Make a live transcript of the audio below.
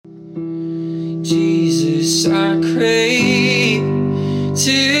Jesus, I crave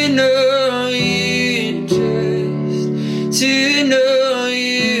to know you, just to know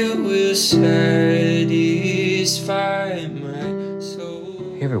you will satisfy my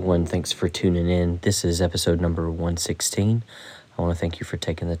soul. Hey everyone, thanks for tuning in. This is episode number 116. I want to thank you for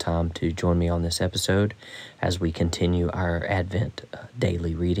taking the time to join me on this episode as we continue our Advent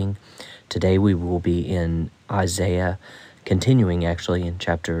daily reading. Today we will be in Isaiah, continuing actually in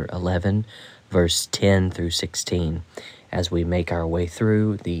chapter 11, verse 10 through 16, as we make our way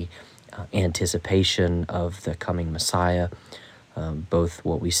through the anticipation of the coming Messiah, both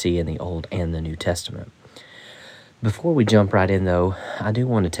what we see in the Old and the New Testament. Before we jump right in, though, I do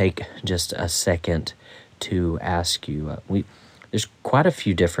want to take just a second to ask you, there's quite a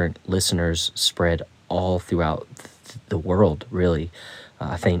few different listeners spread all throughout the world, really.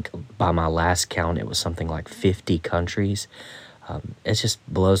 I think by my last count, it was something like 50 countries. It just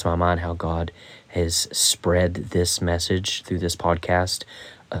blows my mind how God has spread this message through this podcast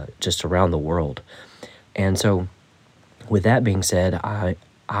just around the world. And so, with that being said,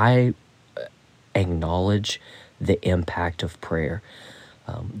 I acknowledge the impact of prayer,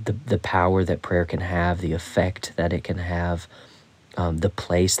 the power that prayer can have, the effect that it can have, the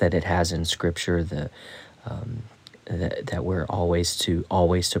place that it has in Scripture, that we're always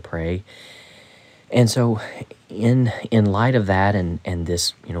to pray. And so, in light of that, and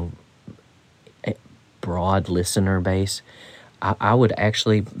this broad listener base, I would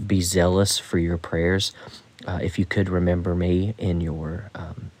actually be zealous for your prayers. If you could remember me in your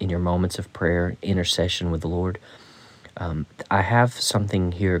moments of prayer, intercession with the Lord. I have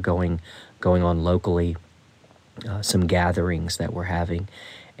something here going on locally, some gatherings that we're having,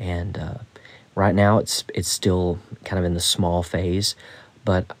 and right now it's still kind of in the small phase,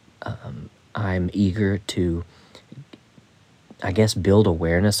 but I'm eager to, I guess, build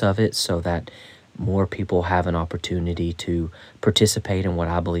awareness of it so that more people have an opportunity to participate in what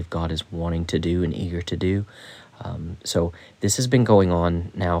I believe God is wanting to do and eager to do. So this has been going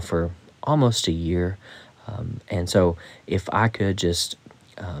on now for almost a year. And so if I could just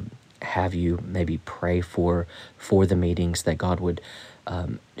have you maybe pray for the meetings, that God would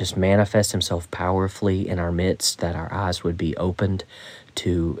just manifest himself powerfully in our midst, that our eyes would be opened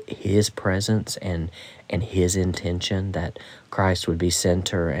to his presence and his intention, that Christ would be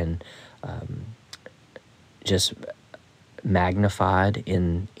center and just magnified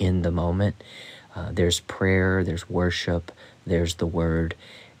in the moment. There's prayer, there's worship, there's the word,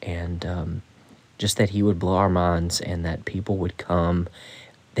 and just that he would blow our minds, and that people would come,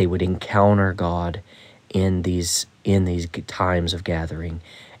 they would encounter God in these times of gathering,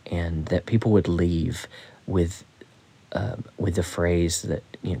 and that people would leave with the phrase that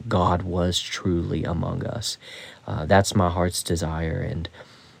God was truly among us. That's my heart's desire, and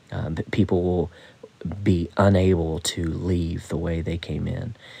people will be unable to leave the way they came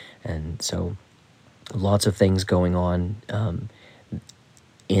in. And so lots of things going on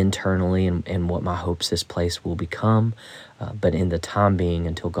internally, and what my hopes this place will become, but in the time being,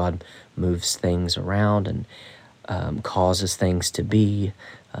 until God moves things around and causes things to be,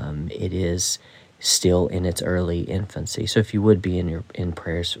 it is still in its early infancy. So if you would be in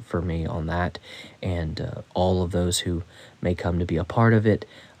prayers for me on that, and all of those who may come to be a part of it,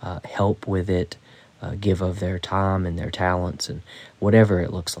 help with it, give of their time and their talents, and whatever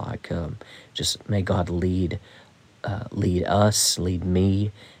it looks like, just may God lead us, lead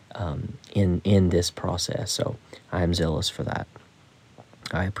me in this process. So I am zealous for that.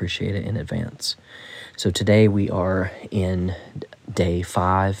 I appreciate it in advance. So today we are in day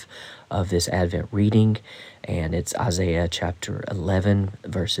 5 of this Advent reading, and it's Isaiah chapter 11,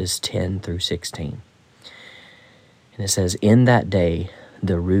 verses 10 through 16. And it says, "In that day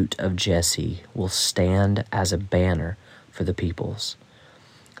the root of Jesse will stand as a banner for the peoples.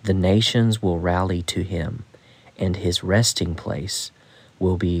 The nations will rally to him, and his resting place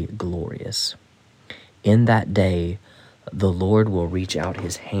will be glorious. In that day, the Lord will reach out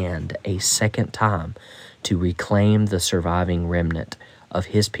his hand a second time to reclaim the surviving remnant of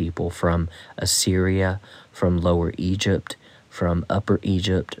his people from Assyria, from Lower Egypt, from Upper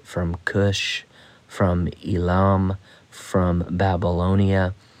Egypt, from Cush, from Elam, from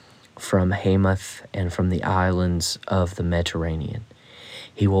Babylonia, from Hamath, and from the islands of the Mediterranean.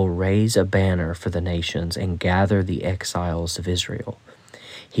 He will raise a banner for the nations and gather the exiles of Israel.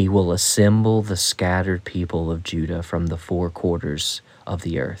 He will assemble the scattered people of Judah from the 4 quarters of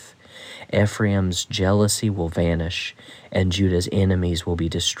the earth. Ephraim's jealousy will vanish, and Judah's enemies will be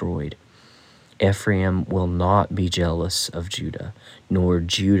destroyed. Ephraim will not be jealous of Judah, nor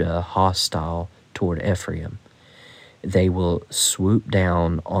Judah hostile toward Ephraim. They will swoop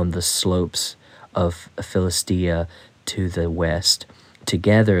down on the slopes of Philistia to the west.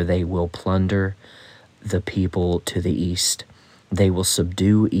 Together they will plunder the people to the east. They will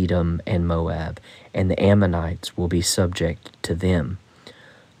subdue Edom and Moab, and the Ammonites will be subject to them.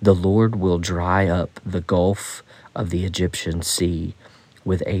 The Lord will dry up the gulf of the Egyptian sea.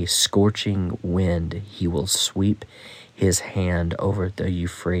 With a scorching wind he will sweep his hand over the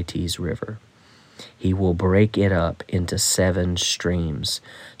Euphrates River. He will break it up into 7 streams,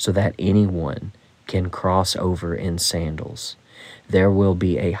 so that anyone can cross over in sandals. There will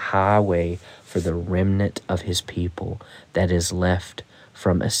be a highway for the remnant of his people that is left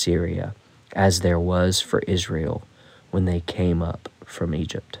from Assyria, as there was for Israel when they came up from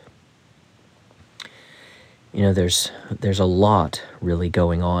Egypt. You know, there's a lot really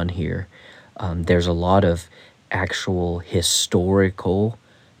going on here. There's a lot of actual historical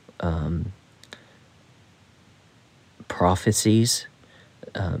prophecies.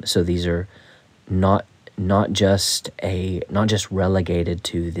 So these are not just relegated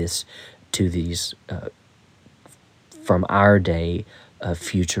to these from our day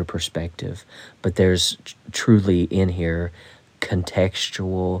future perspective, but there's truly in here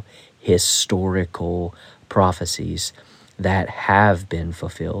contextual historical prophecies that have been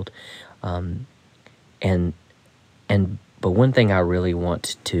fulfilled. But one thing I really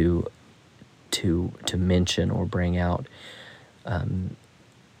want to mention or bring out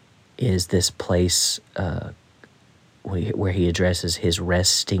is this place where he addresses his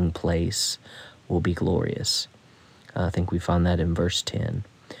resting place will be glorious. I think we find that in verse 10.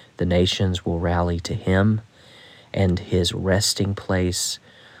 The nations will rally to him, and his resting place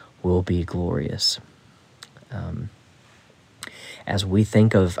will be glorious. As we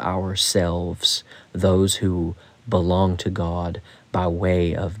think of ourselves, those who belong to God by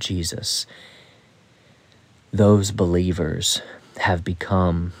way of Jesus, those believers have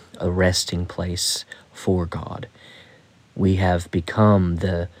become a resting place for God. We have become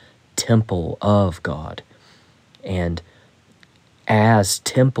the temple of God. And as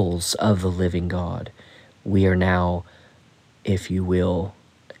temples of the living God, we are now, if you will,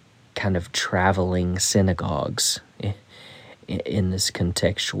 kind of traveling synagogues in this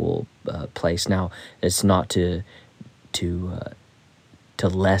contextual place. Now, it's not to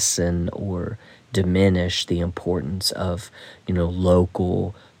lessen or diminish the importance of,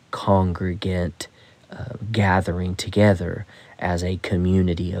 local congregant gathering together as a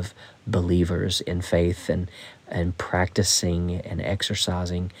community of believers in faith and practicing and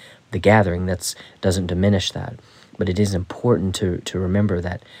exercising the gathering. That doesn't diminish that, but it is important to remember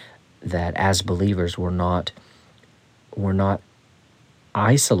that as believers we're not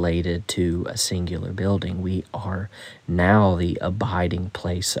isolated to a singular building. We are now the abiding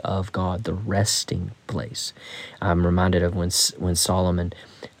place of God, the resting place. I'm reminded of when Solomon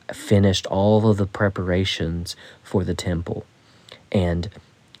finished all of the preparations for the temple, and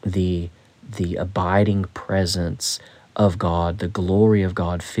the abiding presence of God, the glory of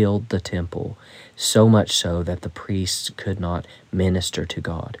God filled the temple, so much so that the priests could not minister to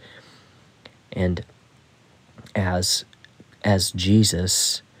God. And as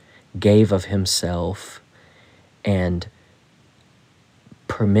Jesus gave of himself and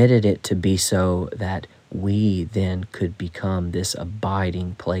permitted it to be so that we then could become this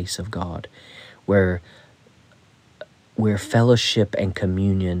abiding place of God, where fellowship and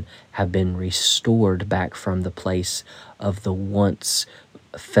communion have been restored back from the place of the once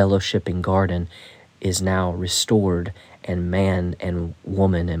fellowshipping garden is now restored, and man and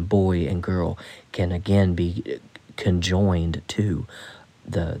woman and boy and girl can again be conjoined to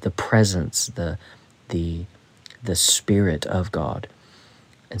the presence, the Spirit of God.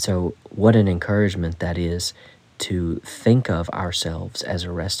 And so what an encouragement that is to think of ourselves as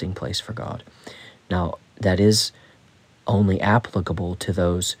a resting place for God. Now, that is only applicable to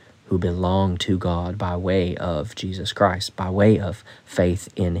those who belong to God by way of Jesus Christ, by way of faith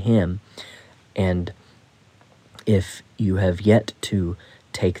in him. And if you have yet to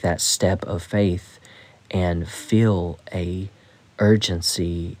take that step of faith and feel a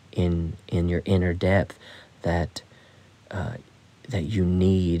urgency in your inner depth that you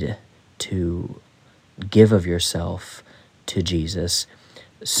need to give of yourself to Jesus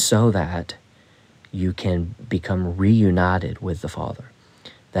so that you can become reunited with the Father.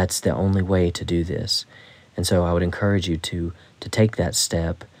 That's the only way to do this. And so I would encourage you to take that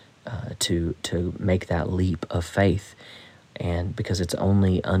step, to make that leap of faith, and because it's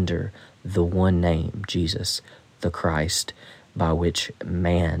only under the one name, Jesus, the Christ, by which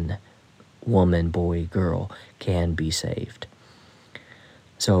man, woman, boy, girl can be saved.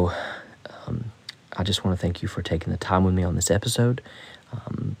 So I just want to thank you for taking the time with me on this episode.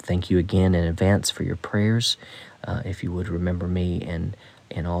 Thank you again in advance for your prayers. If you would remember me and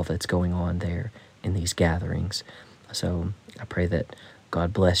all that's going on there in these gatherings. So I pray that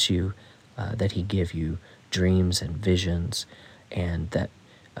God bless you, that He give you dreams and visions, and that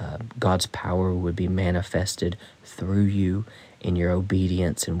God's power would be manifested through you in your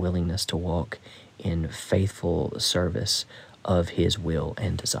obedience and willingness to walk in faithful service of His will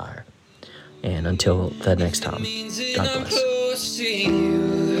and desire. And until the next time, God bless.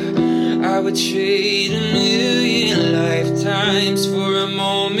 I would trade 1,000,000 lifetimes for